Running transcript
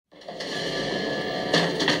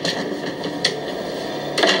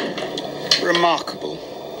remarkable?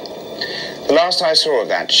 The last I saw of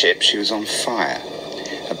that ship, she was on fire.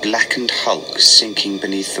 A blackened hulk sinking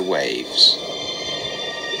beneath the waves.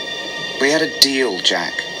 We had a deal,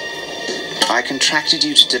 Jack. I contracted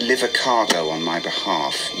you to deliver cargo on my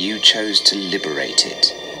behalf. You chose to liberate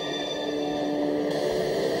it.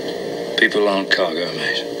 People aren't cargo,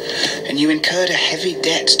 mate. And you incurred a heavy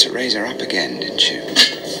debt to raise her up again, didn't you?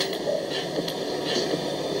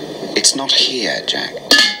 It's not here, Jack.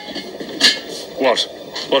 What?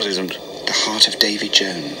 What isn't? The heart of Davy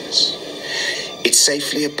Jones. It's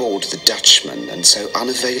safely aboard the Dutchman and so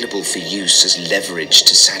unavailable for use as leverage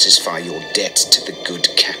to satisfy your debt to the good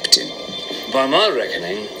captain. By my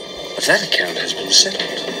reckoning, that account has been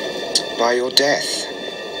settled. By your death.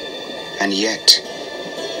 And yet,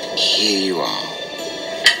 here you are.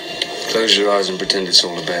 Close your eyes and pretend it's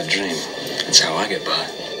all a bad dream. That's how I get by.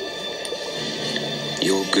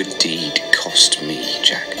 Your good deed cost me,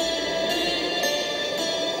 Jack.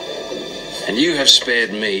 And you have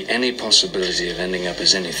spared me any possibility of ending up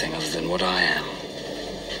as anything other than what I am.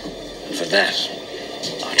 And for that,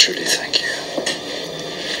 I truly thank you.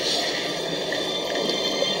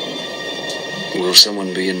 Will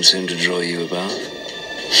someone be in soon to draw you a bath?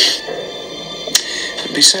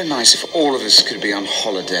 It'd be so nice if all of us could be on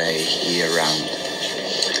holiday year-round.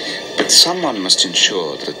 But someone must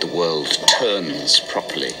ensure that the world turns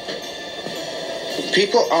properly.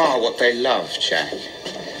 People are what they love, Jack.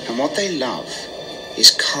 And what they love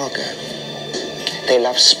is cargo. They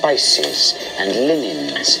love spices and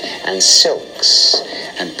linens and silks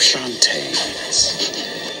and plantains.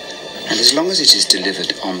 And as long as it is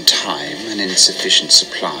delivered on time and in sufficient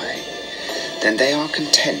supply, then they are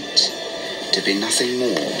content to be nothing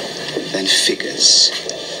more than figures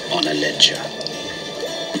on a ledger.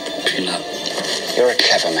 Peanut. You're a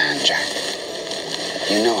clever man, Jack.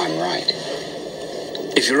 You know I'm right.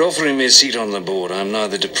 If you're offering me a seat on the board, I'm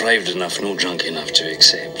neither depraved enough nor drunk enough to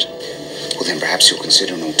accept. Well, then perhaps you'll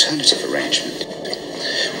consider an alternative arrangement.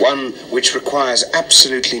 One which requires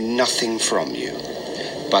absolutely nothing from you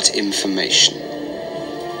but information.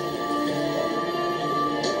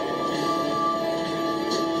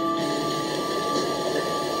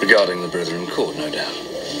 Regarding the Brethren Court, no doubt.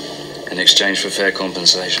 In exchange for fair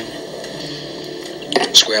compensation.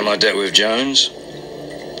 Square my debt with Jones.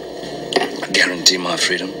 Guarantee my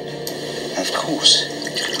freedom. Of course.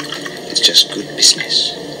 It's just good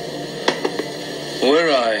business. Were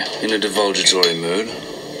I in a divulgatory mood,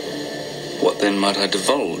 what then might I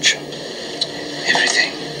divulge?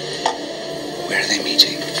 Everything. Where are they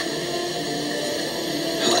meeting?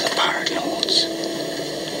 Who are the pirate lords?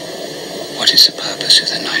 What is the purpose of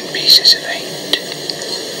the 9 pieces of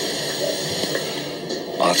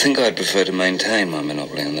 8? I think I'd prefer to maintain my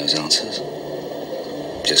monopoly on those answers.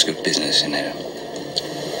 Just good business, you know.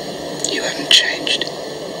 You haven't changed.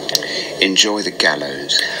 Enjoy the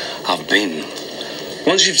gallows. I've been.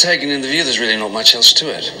 Once you've taken in the view, there's really not much else to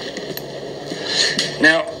it.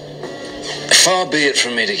 Now, far be it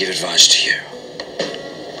from me to give advice to you.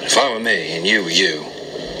 But if I were me and you were you,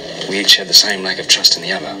 we each had the same lack of trust in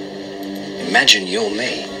the other. Imagine you're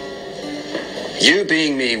me. You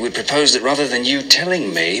being me would propose that rather than you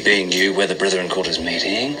telling me, being you, where the Brethren Court is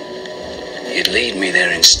meeting, you'd lead me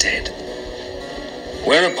there instead.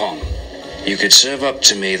 Whereupon, you could serve up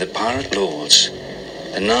to me the pirate lords,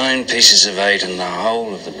 the 9 pieces of 8 and the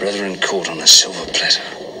whole of the Brethren Court on a silver platter.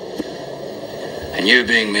 And you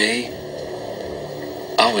being me,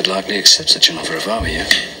 I would likely accept such an offer if I were you.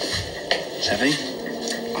 Savvy?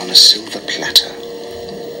 On a silver platter.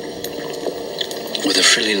 With a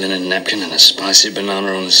frilly linen napkin and a spicy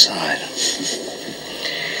banana on the side.